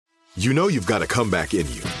You know you've got a comeback in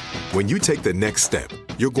you. When you take the next step,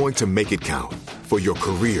 you're going to make it count. For your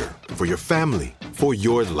career, for your family, for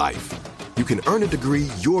your life. You can earn a degree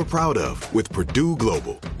you're proud of with Purdue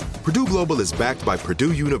Global. Purdue Global is backed by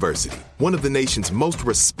Purdue University, one of the nation's most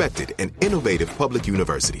respected and innovative public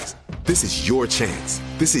universities. This is your chance.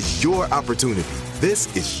 This is your opportunity.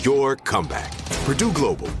 This is your comeback. Purdue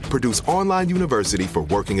Global, Purdue's online university for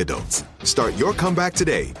working adults. Start your comeback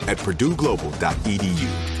today at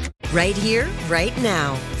purdueglobal.edu. Right here, right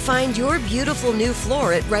now. Find your beautiful new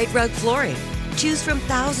floor at Rite Rug Flooring. Choose from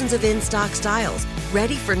thousands of in-stock styles,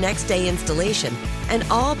 ready for next day installation, and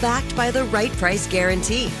all backed by the right price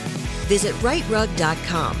guarantee. Visit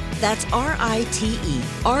riterug.com. That's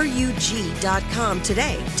RITERUG.com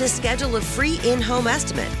today to schedule a free in-home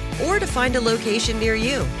estimate or to find a location near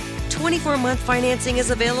you. 24-month financing is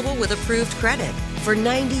available with approved credit. For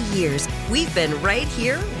 90 years, we've been right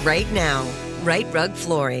here, right now. Rite Rug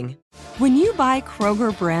Flooring. When you buy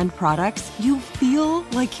Kroger brand products, you feel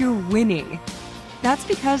like you're winning. That's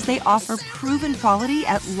because they offer proven quality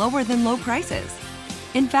at lower than low prices.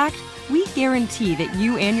 In fact, we guarantee that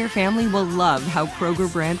you and your family will love how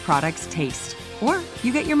Kroger brand products taste, or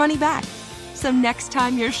you get your money back. So next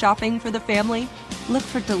time you're shopping for the family, look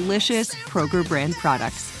for delicious Kroger brand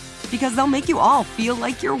products, because they'll make you all feel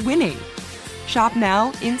like you're winning. Shop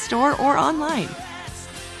now, in-store, or online.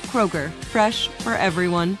 Kroger, fresh for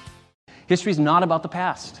everyone. History is not about the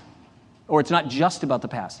past, or it's not just about the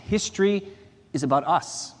past. History is about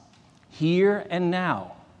us, here and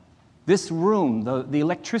now. This room, the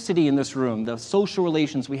electricity in this room, the social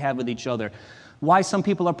relations we have with each other, why some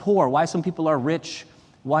people are poor, why some people are rich,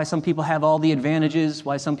 why some people have all the advantages,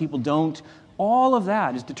 why some people don't. All of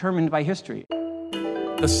that is determined by history.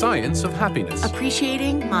 The Science of Happiness.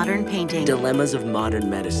 Appreciating modern painting. Dilemmas of modern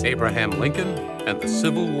medicine. Abraham Lincoln and the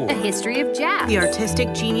Civil War. The history of jazz. The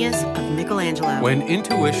artistic genius of Michelangelo. When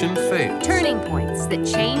intuition fails. Turning points that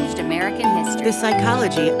changed American history. The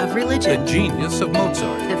psychology of religion. The genius of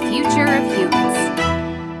Mozart. The future of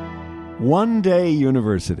humans. One Day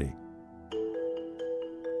University.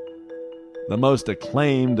 The most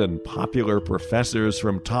acclaimed and popular professors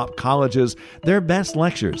from top colleges, their best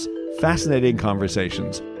lectures, fascinating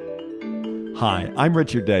conversations. Hi, I'm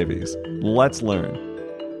Richard Davies. Let's learn.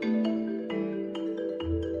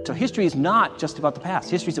 So history is not just about the past.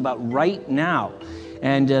 History is about right now.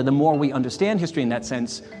 And the more we understand history in that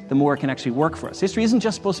sense, the more it can actually work for us. History isn't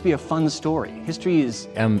just supposed to be a fun story. History is...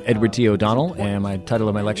 I'm Edward T. O'Donnell, and my title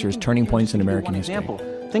of my lecture is Turning Points in American History. Example,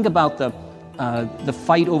 think about the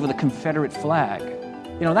fight over the Confederate flag.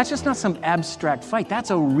 You know, that's just not some abstract fight. That's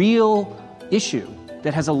a real issue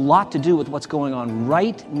that has a lot to do with what's going on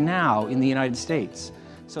right now in the United States.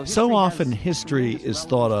 So often history is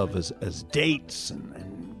thought of as dates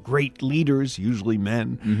and great leaders, usually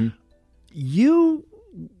men. Mm-hmm. You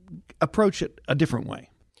approach it a different way.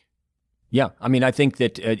 Yeah, I mean, I think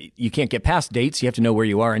that you can't get past dates. You have to know where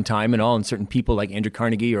you are in time and all. And certain people like Andrew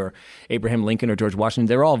Carnegie or Abraham Lincoln or George Washington,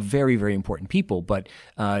 they're all very, very important people. But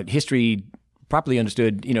history, properly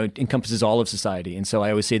understood, encompasses all of society. And so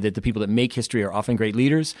I always say that the people that make history are often great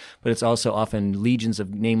leaders, but it's also often legions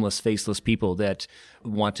of nameless, faceless people that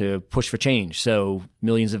want to push for change. So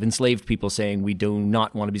millions of enslaved people saying we do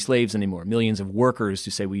not want to be slaves anymore. Millions of workers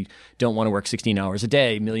who say we don't want to work 16 hours a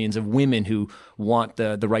day. Millions of women who want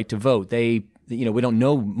the right to vote. We don't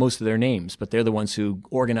know most of their names, but they're the ones who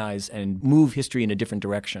organize and move history in a different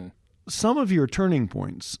direction. Some of your turning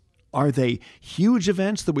points, are they huge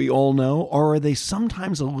events that we all know, or are they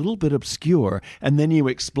sometimes a little bit obscure, and then you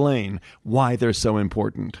explain why they're so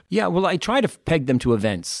important? Yeah, well, I try to peg them to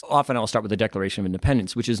events. Often I'll start with the Declaration of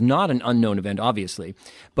Independence, which is not an unknown event, obviously.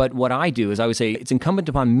 But what I do is I would say it's incumbent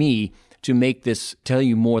upon me to make this tell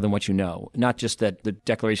you more than what you know. Not just that the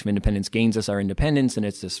Declaration of Independence gains us our independence and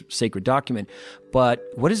it's this sacred document, but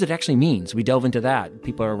what does it actually mean? So we delve into that.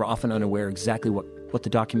 People are often unaware exactly what the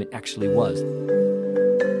document actually was.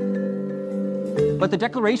 But the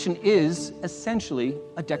Declaration is essentially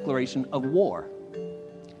a declaration of war.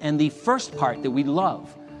 And the first part that we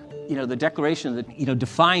love, the Declaration that,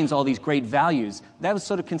 defines all these great values, that was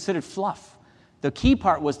sort of considered fluff. The key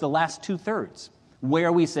part was the last two-thirds,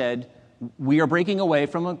 where we said, we are breaking away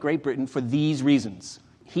from Great Britain for these reasons.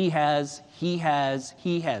 The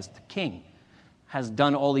king has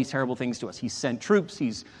done all these terrible things to us. He's sent troops,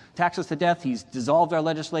 he's taxed us to death, he's dissolved our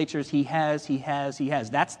legislatures, he has.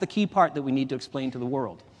 That's the key part that we need to explain to the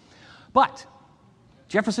world. But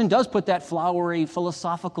Jefferson does put that flowery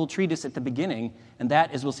philosophical treatise at the beginning, and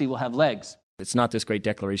that, as we'll see, will have legs. It's not this great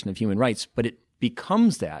declaration of human rights, but it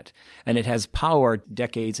becomes that, and it has power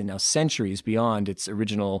decades and now centuries beyond its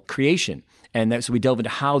original creation. And so we delve into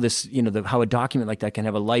how this, how a document like that can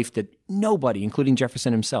have a life that nobody, including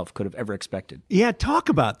Jefferson himself, could have ever expected. Yeah, talk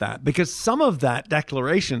about that, because some of that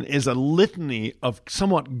declaration is a litany of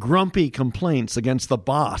somewhat grumpy complaints against the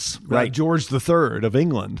boss, right? George III of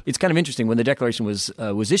England. It's kind of interesting. When the Declaration was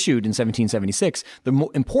issued in 1776, the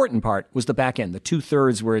important part was the back end, the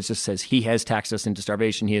 2/3 where it just says he has taxed us into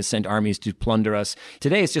starvation, he has sent armies to plunder us.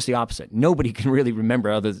 Today, it's just the opposite. Nobody can really remember,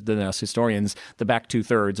 other than us historians, the back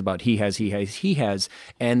 2/3 about he has,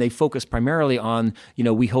 and they focus primarily on,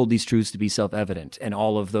 we hold these truths to be self-evident, and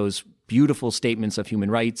all of those beautiful statements of human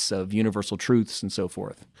rights, of universal truths, and so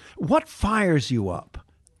forth. What fires you up?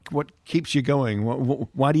 What keeps you going?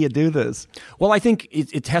 Why do you do this? Well, I think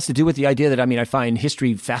it has to do with the idea that, I find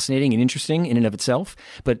history fascinating and interesting in and of itself,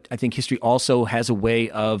 but I think history also has a way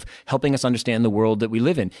of helping us understand the world that we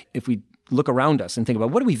live in. If we look around us and think about,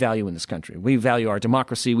 what do we value in this country? We value our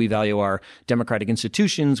democracy, we value our democratic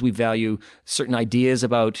institutions, we value certain ideas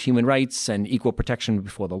about human rights and equal protection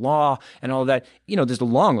before the law and all of that. There's a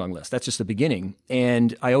long, long list. That's just the beginning.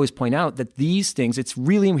 And I always point out that these things,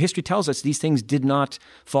 history tells us these things did not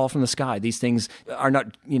fall from the sky. These things are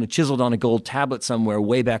not, chiseled on a gold tablet somewhere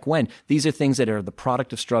way back when. These are things that are the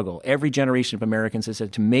product of struggle. Every generation of Americans has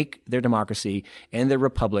said to make their democracy and their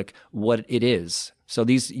republic what it is. So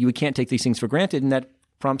you can't take these things for granted, and that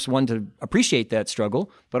prompts one to appreciate that struggle,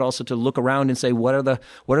 but also to look around and say, what are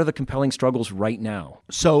the compelling struggles right now?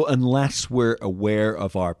 So unless we're aware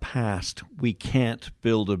of our past, we can't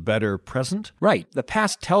build a better present? Right. The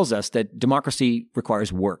past tells us that democracy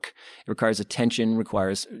requires work. It requires attention,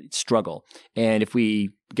 requires struggle. And if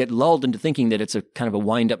we get lulled into thinking that it's a kind of a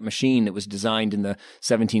wind-up machine that was designed in the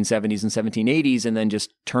 1770s and 1780s and then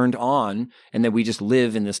just turned on, and that we just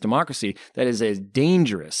live in this democracy, that is a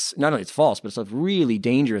dangerous, not only it's false, but it's a really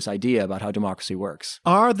dangerous idea about how democracy works.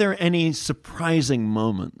 Are there any surprising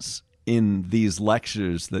moments in these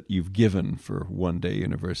lectures that you've given for One Day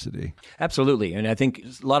University? Absolutely. And I think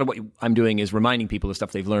a lot of what I'm doing is reminding people of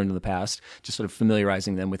stuff they've learned in the past, just sort of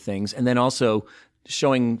familiarizing them with things, and then also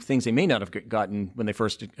showing things they may not have gotten when they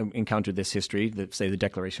first encountered this history, say the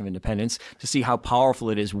Declaration of Independence, to see how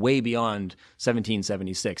powerful it is way beyond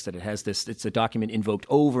 1776, that it's a document invoked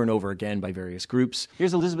over and over again by various groups.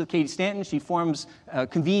 Here's Elizabeth Cady Stanton. She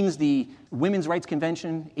convenes the Women's Rights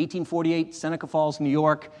Convention, 1848, Seneca Falls, New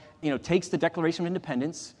York, takes the Declaration of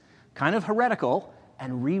Independence, kind of heretical,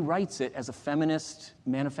 and rewrites it as a feminist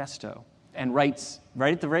manifesto, and writes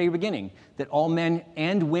right at the very beginning that all men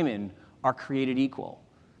and women are created equal.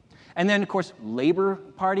 And then, of course, labor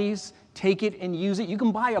parties take it and use it. You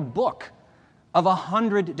can buy a book of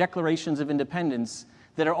 100 declarations of independence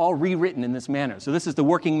that are all rewritten in this manner. So this is the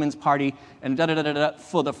Working Men's Party, and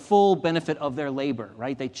for the full benefit of their labor,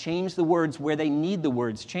 right? They change the words where they need the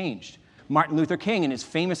words changed. Martin Luther King in his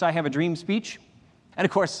famous I Have a Dream speech. And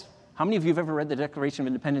of course, how many of you have ever read the Declaration of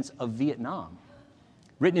Independence of Vietnam?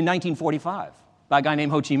 Written in 1945 by a guy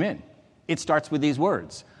named Ho Chi Minh. It starts with these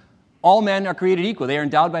words: all men are created equal. They are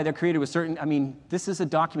endowed by their Creator with certain... this is a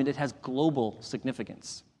document that has global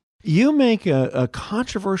significance. You make a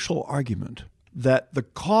controversial argument that the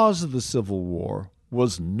cause of the Civil War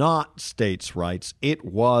was not states' rights, it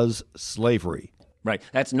was slavery. Right.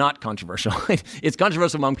 That's not controversial. It's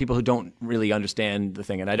controversial among people who don't really understand the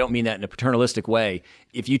thing, and I don't mean that in a paternalistic way.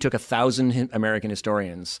 If you took 1,000 American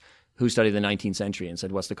historians who studied the 19th century and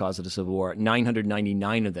said, what's the cause of the Civil War?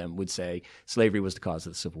 999 of them would say slavery was the cause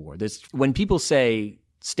of the Civil War. When people say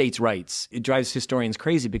states' rights, it drives historians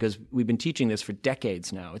crazy because we've been teaching this for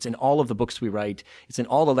decades now. It's in all of the books we write. It's in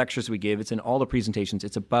all the lectures we give. It's in all the presentations.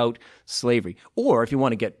 It's about slavery. Or if you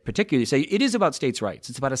want to get particularly, say it is about states' rights.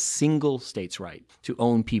 It's about a single state's right to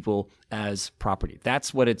own people as property.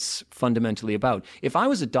 That's what it's fundamentally about. If I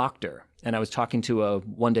was a doctor and I was talking to a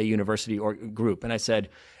One Day University or group and I said,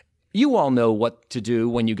 you all know what to do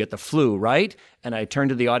when you get the flu, right? And I turn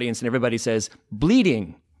to the audience and everybody says,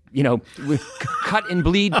 bleeding. Cut and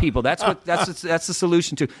bleed people. That's the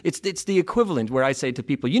solution to. It's the equivalent where I say to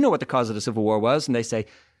people, you know what the cause of the Civil War was? And they say,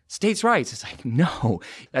 states' rights. It's like, no.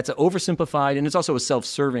 That's an oversimplified, and it's also a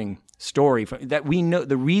self-serving story. That we know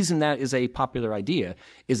the reason that is a popular idea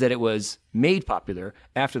is that it was made popular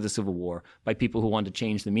after the Civil War by people who wanted to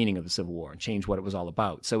change the meaning of the Civil War and change what it was all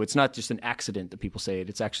about. So it's not just an accident that people say it.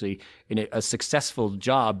 It's actually a successful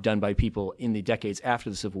job done by people in the decades after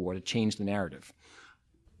the Civil War to change the narrative.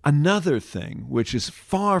 Another thing which is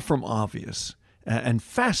far from obvious and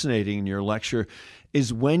fascinating in your lecture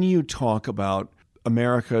is when you talk about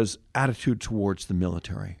America's attitude towards the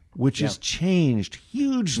military, which has changed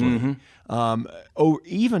hugely,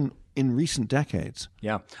 even in recent decades.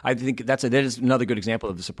 Yeah, I think that is another good example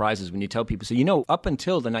of the surprises when you tell people. So, up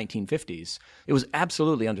until the 1950s, it was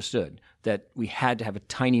absolutely understood that we had to have a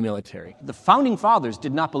tiny military. The Founding Fathers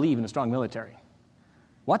did not believe in a strong military.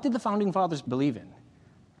 What did the Founding Fathers believe in?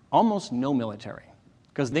 Almost no military,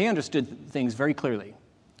 because they understood things very clearly.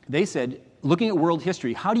 They said, looking at world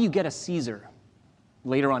history, how do you get a Caesar?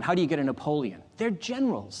 Later on, how do you get a Napoleon? They're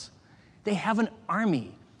generals. They have an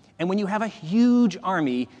army. And when you have a huge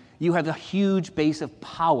army, you have a huge base of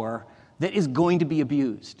power that is going to be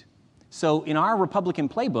abused. So in our Republican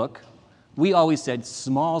playbook, we always said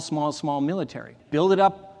small, small, small military. Build it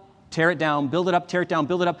up, tear it down, build it up, tear it down,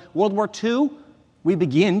 build it up. World War II, we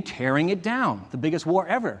begin tearing it down, the biggest war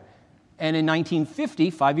ever. And in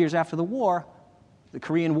 1950, 5 years after the war, the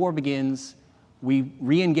Korean War begins, we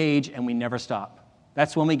re-engage and we never stop.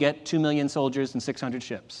 That's when we get 2 million soldiers and 600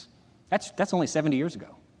 ships. That's only 70 years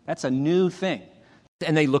ago. That's a new thing.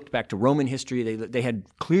 And they looked back to Roman history. They had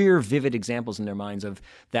clear, vivid examples in their minds of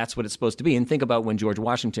that's what it's supposed to be. And think about when George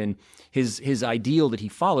Washington, his ideal that he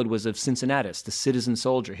followed was of Cincinnatus, the citizen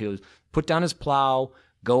soldier. He would put down his plow,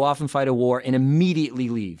 go off and fight a war, and immediately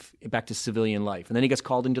leave back to civilian life. And then he gets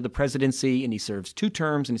called into the presidency, and he serves 2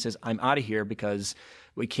 terms, and he says, I'm out of here because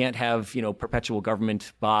we can't have, perpetual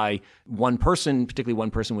government by one person, particularly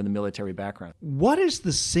one person with a military background. What is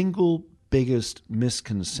the single biggest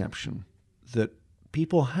misconception that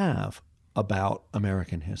people have about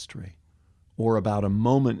American history or about a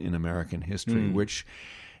moment in American history which,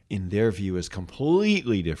 in their view, is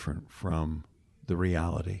completely different from the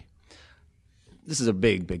reality? This is a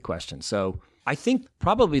big, big question. So I think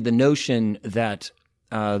probably the notion that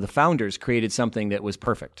the founders created something that was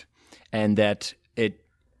perfect and that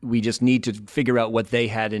we just need to figure out what they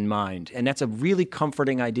had in mind. And that's a really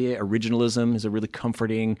comforting idea. Originalism is a really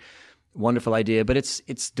comforting, wonderful idea, but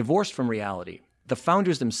it's divorced from reality. The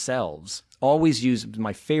founders themselves always use,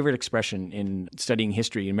 my favorite expression in studying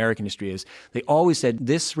history, American history, is they always said,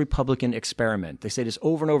 this Republican experiment. They say this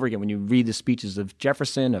over and over again when you read the speeches of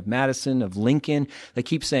Jefferson, of Madison, of Lincoln. They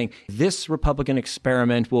keep saying, this Republican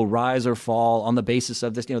experiment will rise or fall on the basis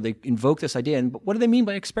of this. They invoke this idea. And what do they mean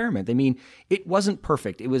by experiment? They mean it wasn't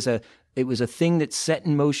perfect. It was a thing that's set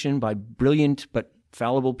in motion by brilliant but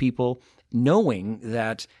fallible people, knowing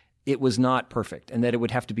that it was not perfect and that it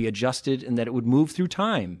would have to be adjusted and that it would move through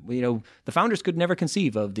time. The founders could never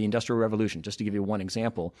conceive of the Industrial Revolution, just to give you one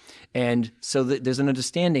example. And so there's an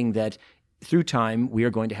understanding that through time, we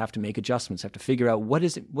are going to have to make adjustments, have to figure out what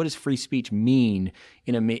does free speech mean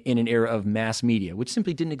in an era of mass media, which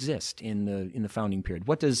simply didn't exist in the founding period.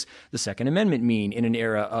 What does the Second Amendment mean in an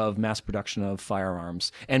era of mass production of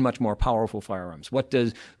firearms and much more powerful firearms? What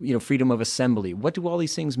does freedom of assembly? What do all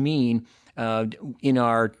these things mean in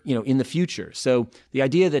the future? So the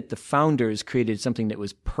idea that the founders created something that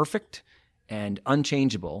was perfect and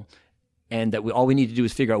unchangeable, and that all we need to do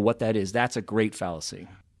is figure out what that is, that's a great fallacy.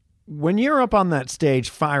 When you're up on that stage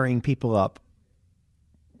firing people up,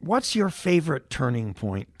 what's your favorite turning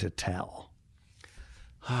point to tell?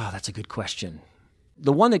 That's a good question.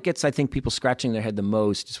 The one that gets, I think, people scratching their head the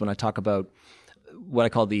most is when I talk about what I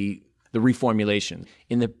call the reformulation.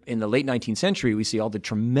 In the late 19th century, we see all the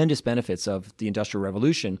tremendous benefits of the Industrial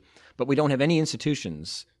Revolution, but we don't have any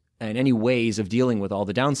institutions and any ways of dealing with all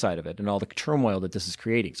the downside of it and all the turmoil that this is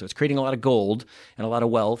creating. So it's creating a lot of gold and a lot of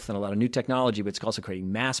wealth and a lot of new technology, but it's also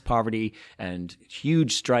creating mass poverty and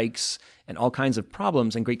huge strikes and all kinds of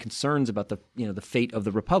problems and great concerns about the fate of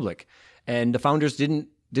the republic. And the founders didn't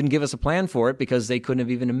give us a plan for it because they couldn't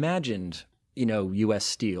have even imagined U.S.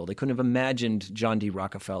 Steel. They couldn't have imagined John D.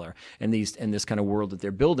 Rockefeller and this kind of world that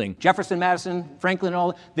they're building. Jefferson, Madison, Franklin, and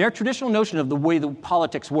all their traditional notion of the way the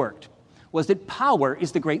politics worked was that power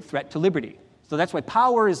is the great threat to liberty. So that's why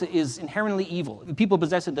power is inherently evil. If people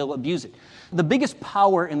possess it, they'll abuse it. The biggest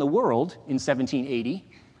power in the world in 1780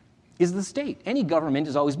 is the state. Any government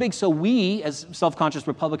is always big. So we, as self-conscious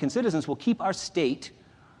Republican citizens, will keep our state,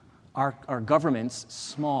 our governments,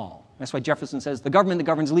 small. That's why Jefferson says the government that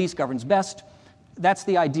governs least governs best. That's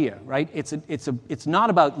the idea, right? It's not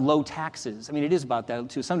about low taxes. I mean, it is about that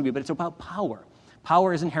to some degree, but it's about power.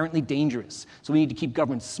 Power is inherently dangerous. So we need to keep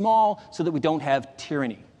government small so that we don't have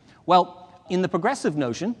tyranny. Well, in the progressive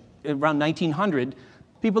notion, around 1900,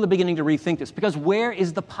 people are beginning to rethink this because where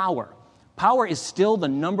is the power? Power is still the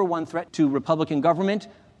number one threat to Republican government,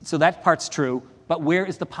 so that part's true, but where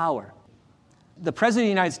is the power? The President of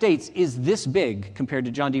the United States is this big compared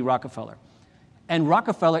to John D. Rockefeller. And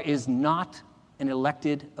Rockefeller is not an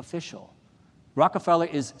elected official. Rockefeller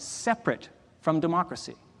is separate from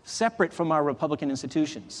democracy, separate from our Republican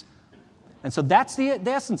institutions. And so that's the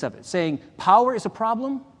essence of it, saying power is a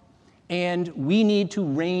problem, And we need to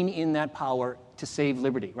rein in that power to save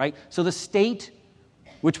liberty, right? So the state,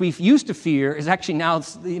 which we used to fear, is actually now,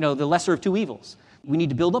 the lesser of two evils. We need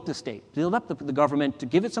to build up the state, build up the government, to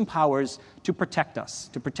give it some powers to protect us,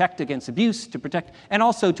 to protect against abuse, to protect, and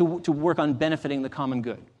also to work on benefiting the common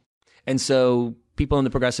good. And so people in the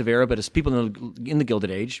progressive era, but as people in the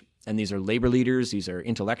Gilded Age, and these are labor leaders, these are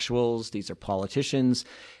intellectuals, these are politicians,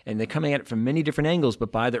 and they're coming at it from many different angles.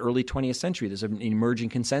 But by the early 20th century, there's an emerging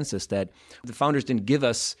consensus that the founders didn't give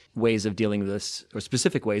us ways of dealing with this, or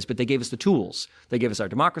specific ways, but they gave us the tools. They gave us our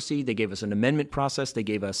democracy, they gave us an amendment process, they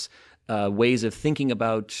gave us ways of thinking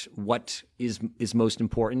about what is most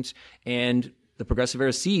important. And the progressive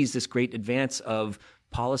era sees this great advance of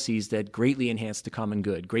policies that greatly enhance the common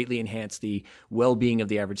good, greatly enhance the well-being of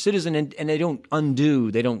the average citizen, and they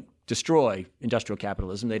don't destroy industrial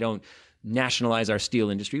capitalism, they don't nationalize our steel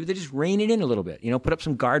industry, they just rein it in a little bit, put up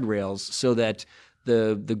some guardrails so that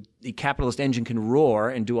the capitalist engine can roar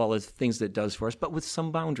and do all the things that it does for us, but with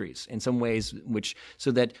some boundaries in some ways,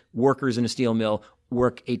 so that workers in a steel mill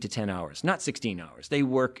work 8 to 10 hours, not 16 hours. They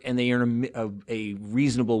work and they earn a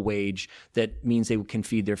reasonable wage that means they can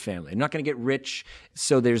feed their family. They're not going to get rich,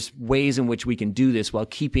 so there's ways in which we can do this while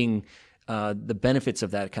keeping the benefits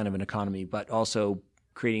of that kind of an economy, but also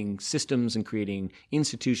creating systems and creating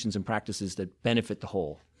institutions and practices that benefit the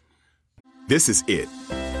whole. This is it.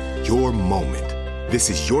 Your moment. This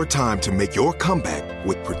is your time to make your comeback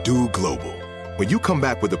with Purdue Global. When you come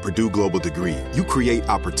back with a Purdue Global degree, you create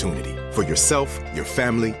opportunity for yourself, your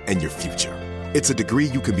family, and your future. It's a degree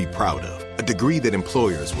you can be proud of, a degree that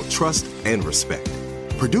employers will trust and respect.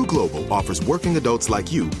 Purdue Global offers working adults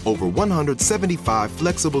like you over 175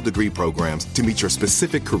 flexible degree programs to meet your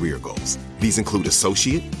specific career goals. These include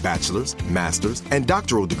associate, bachelor's, master's, and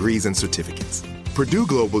doctoral degrees and certificates. Purdue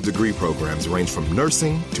Global degree programs range from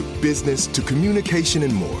nursing to business to communication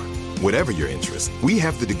and more. Whatever your interest, we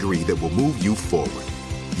have the degree that will move you forward.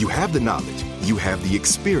 You have the knowledge, you have the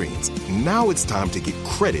experience. Now it's time to get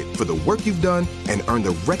credit for the work you've done and earn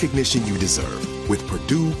the recognition you deserve with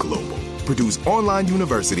Purdue Global, Purdue's online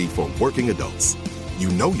university for working adults. You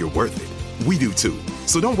know you're worth it. We do too.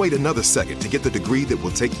 So don't wait another second to get the degree that will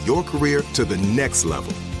take your career to the next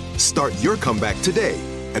level. Start your comeback today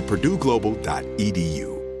at purdueglobal.edu.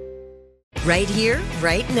 Right here,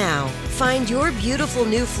 right now. Find your beautiful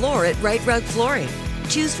new floor at Right Rug Flooring.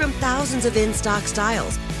 Choose from thousands of in-stock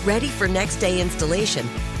styles, ready for next day installation,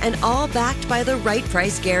 and all backed by the right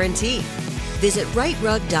price guarantee. Visit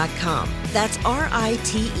rightrug.com. That's RITERUG.com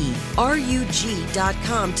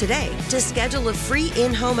today to schedule a free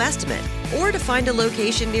in-home estimate or to find a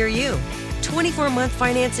location near you. 24-month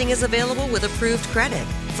financing is available with approved credit.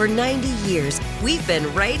 For 90 years, we've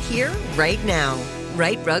been right here, right now.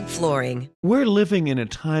 Right Rug Flooring. We're living in a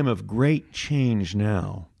time of great change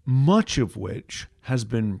now, much of which has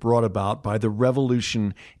been brought about by the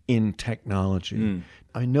revolution in technology.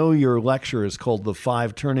 I know your lecture is called The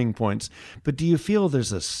 5 Turning Points, but do you feel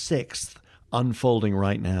there's a sixth unfolding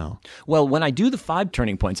right now? Well, when I do the 5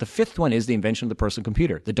 turning points, the fifth one is the invention of the personal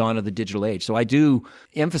computer, the dawn of the digital age. So I do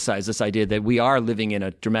emphasize this idea that we are living in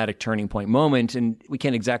a dramatic turning point moment, and we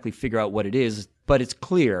can't exactly figure out what it is, but it's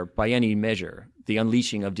clear by any measure, the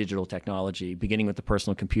unleashing of digital technology, beginning with the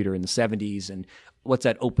personal computer in the 70s, and what's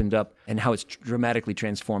that opened up and how it's dramatically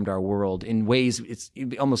transformed our world in ways it's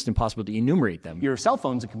almost impossible to enumerate them. Your cell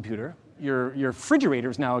phone's a computer. Your refrigerator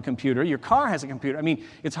is now a computer. Your car has a computer. I mean,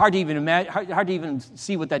 it's hard to even imagine, hard to even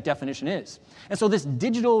see what that definition is. And so this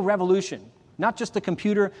digital revolution, not just the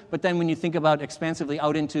computer, but then when you think about expansively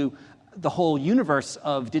out into the whole universe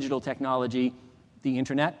of digital technology, the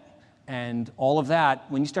internet, and all of that,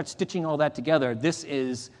 when you start stitching all that together, this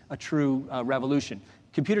is a true revolution.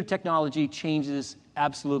 Computer technology changes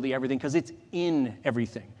absolutely everything because it's in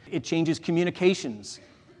everything. It changes communications.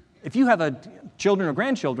 If you have children or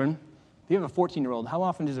grandchildren, if you have a 14-year-old, how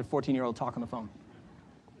often does a 14-year-old talk on the phone?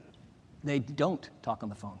 They don't talk on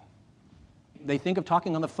the phone. They think of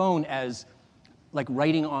talking on the phone as like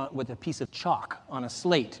writing with a piece of chalk on a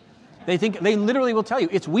slate. They literally will tell you,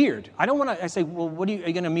 it's weird. I don't want to, I say, well, are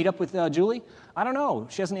you going to meet up with Julie? I don't know.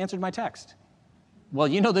 She hasn't answered my text. Well,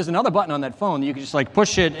 there's another button on that phone. You can just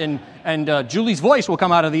push it and Julie's voice will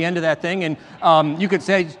come out of the end of that thing. And you could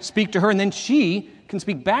speak to her and then she can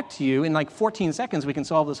speak back to you in 14 seconds. We can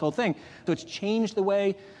solve this whole thing. So it's changed the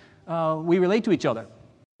way we relate to each other.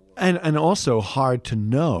 And also hard to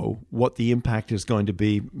know what the impact is going to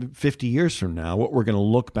be 50 years from now, what we're going to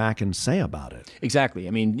look back and say about it. Exactly.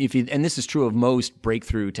 I mean, and this is true of most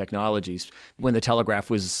breakthrough technologies. When the telegraph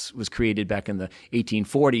was created back in the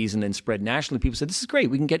 1840s and then spread nationally, people said, this is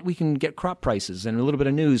great. We can get crop prices and a little bit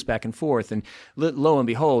of news back and forth. And lo and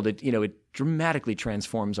behold, it dramatically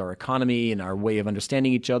transforms our economy and our way of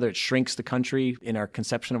understanding each other. It shrinks the country in our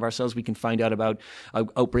conception of ourselves. We can find out about an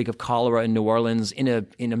outbreak of cholera in New Orleans in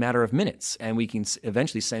a matter of minutes, and we can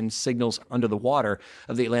eventually send signals under the water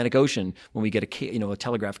of the Atlantic Ocean when we get a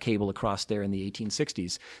telegraph cable across there in the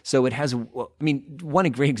 1860s. So it has, one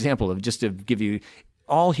great example of, just to give you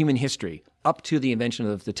all human history up to the invention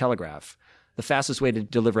of the telegraph. The fastest way to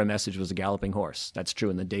deliver a message was a galloping horse. That's true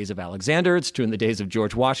in the days of Alexander. It's true in the days of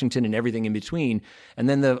George Washington and everything in between. And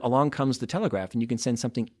then along comes the telegraph, and you can send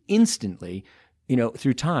something instantly,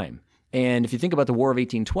 through time. And if you think about the War of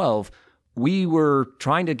 1812, we were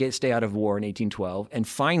trying to stay out of war in 1812 and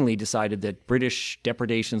finally decided that British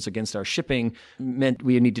depredations against our shipping meant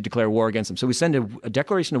we need to declare war against them. So we send a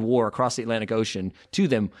declaration of war across the Atlantic Ocean to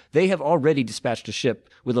them. They have already dispatched a ship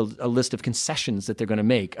with a list of concessions that they're going to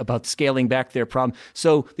make about scaling back their problem.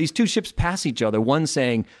 So these two ships pass each other, one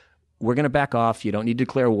saying, we're going to back off. You don't need to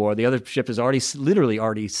declare war. The other ship has literally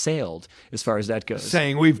already sailed as far as that goes.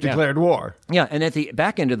 Saying we've declared war. Yeah, and at the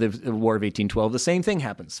back end of the War of 1812, the same thing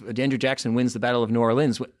happens. Andrew Jackson wins the Battle of New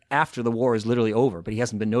Orleans after the war is literally over, but he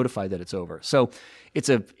hasn't been notified that it's over. So it's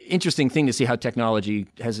an interesting thing to see how technology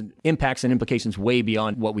has impacts and implications way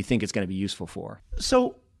beyond what we think it's going to be useful for.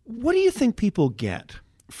 So what do you think people get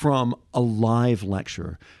from a live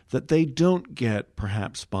lecture that they don't get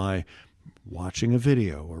perhaps by watching a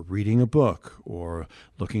video or reading a book or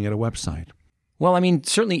looking at a website? Well,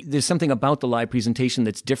 certainly there's something about the live presentation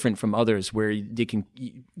that's different from others, where they can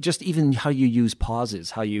just even how you use pauses,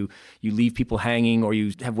 how you leave people hanging, or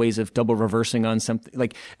you have ways of double reversing on something.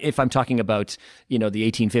 Like if I'm talking about, the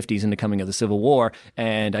 1850s and the coming of the Civil War,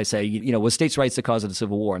 and I say, was states' rights the cause of the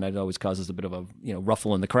Civil War? And that always causes a bit of a,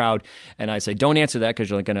 ruffle in the crowd. And I say, don't answer that because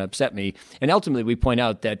you're going to upset me. And ultimately we point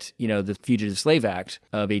out that, the Fugitive Slave Act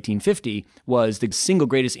of 1850 was the single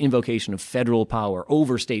greatest invocation of federal power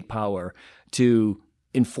over state power to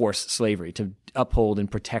enforce slavery, to uphold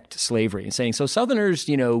and protect slavery, and saying, so Southerners,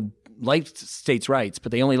 liked states' rights,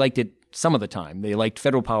 but they only liked it some of the time. They liked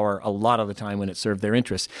federal power a lot of the time when it served their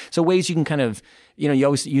interests. So ways you can kind of,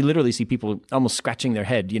 you literally see people almost scratching their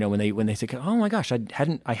head, when they think, oh my gosh, I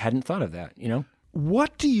hadn't thought of that,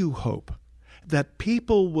 What do you hope that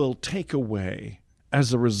people will take away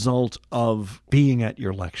as a result of being at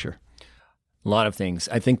your lecture? A lot of things.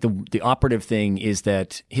 I think the operative thing is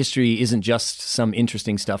that history isn't just some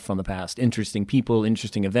interesting stuff from the past, interesting people,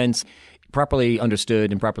 interesting events. Properly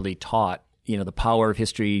understood and properly taught, the power of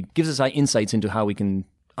history gives us insights into how we can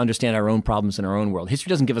understand our own problems in our own world.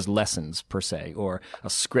 History doesn't give us lessons per se or a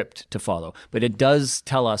script to follow, but it does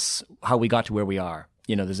tell us how we got to where we are.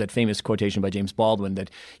 There's that famous quotation by James Baldwin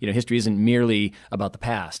that, history isn't merely about the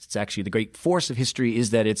past. It's actually the great force of history is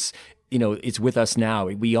that it's with us now.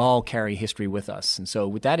 We all carry history with us. And so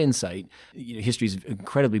with that insight, history is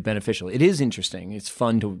incredibly beneficial. It is interesting. It's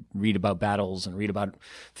fun to read about battles and read about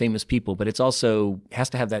famous people, but it's also has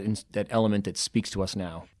to have that element that speaks to us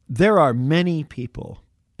now. There are many people,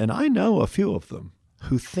 and I know a few of them,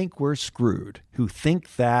 who think we're screwed, who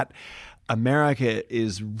think that America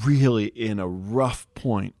is really in a rough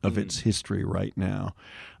point of its history right now.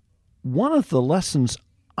 One of the lessons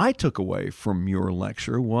I took away from your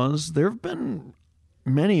lecture was there have been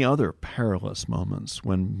many other perilous moments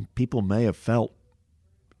when people may have felt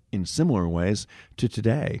in similar ways to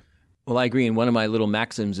today. Well, I agree. And one of my little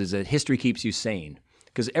maxims is that history keeps you sane.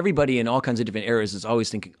 Because everybody in all kinds of different eras is always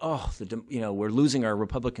thinking, we're losing our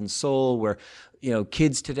Republican soul. We're,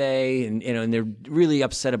 kids today, and they're really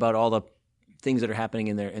upset about all the things that are happening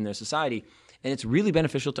in their society. And it's really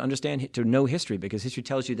beneficial to know history, because history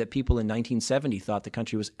tells you that people in 1970 thought the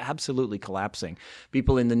country was absolutely collapsing.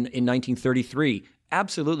 People in 1933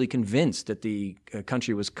 absolutely convinced that the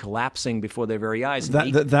country was collapsing before their very eyes.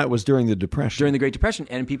 That was during the Depression. During the Great Depression.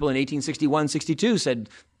 And people in 1861, 62 said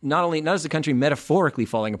not is the country metaphorically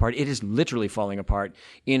falling apart, it is literally falling apart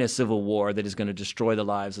in a civil war that is going to destroy the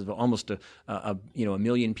lives of almost a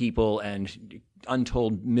million people and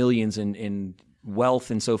untold millions in wealth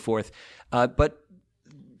and so forth. But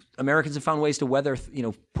Americans have found ways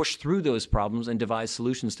to push through those problems and devise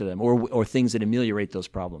solutions to them, or things that ameliorate those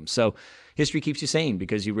problems. So history keeps you sane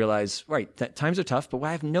because you realize, right, that times are tough, but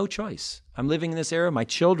I have no choice. I'm living in this era. My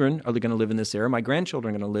children are going to live in this era. My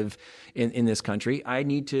grandchildren are going to live in this country.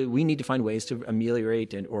 We need to find ways to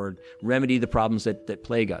ameliorate or remedy the problems that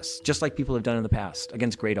plague us, just like people have done in the past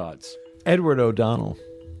against great odds. Edward O'Donnell,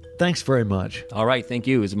 thanks very much. All right, thank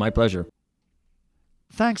you. It's my pleasure.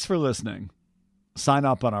 Thanks for listening. Sign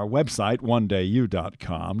up on our website,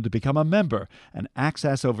 ondayu.com, to become a member and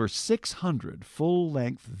access over 600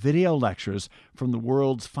 full-length video lectures from the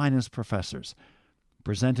world's finest professors,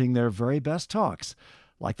 presenting their very best talks,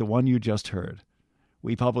 like the one you just heard.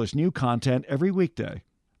 We publish new content every weekday,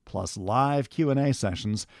 plus live Q&A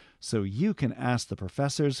sessions, so you can ask the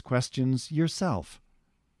professors questions yourself.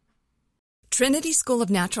 Trinity School of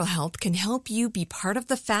Natural Health can help you be part of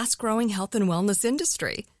the fast-growing health and wellness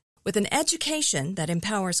industry. With an education that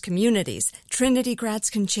empowers communities, Trinity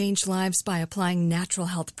grads can change lives by applying natural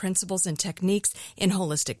health principles and techniques in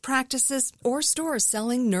holistic practices or stores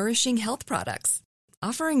selling nourishing health products.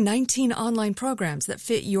 Offering 19 online programs that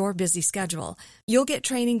fit your busy schedule, you'll get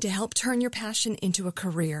training to help turn your passion into a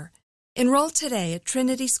career. Enroll today at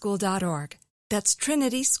trinityschool.org. That's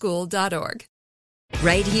trinityschool.org.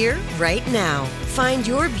 Right here, right now. Find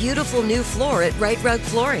your beautiful new floor at Right Rug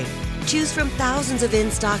Flooring. Choose from thousands of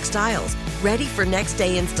in-stock styles, ready for next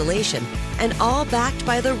day installation, and all backed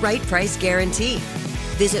by the right price guarantee.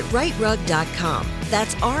 Visit rightrug.com.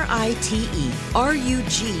 That's RITERUG.com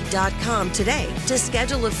today to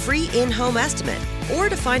schedule a free in-home estimate or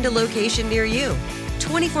to find a location near you.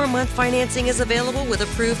 24-month financing is available with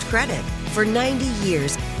approved credit. For 90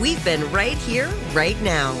 years, we've been right here, right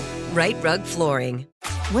now. Right Rug Flooring.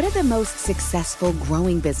 What do the most successful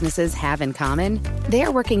growing businesses have in common?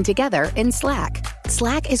 They're working together in Slack.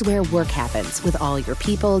 Slack is where work happens with all your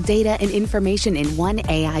people, data, and information in one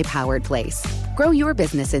AI-powered place. Grow your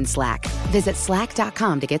business in Slack. Visit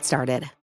slack.com to get started.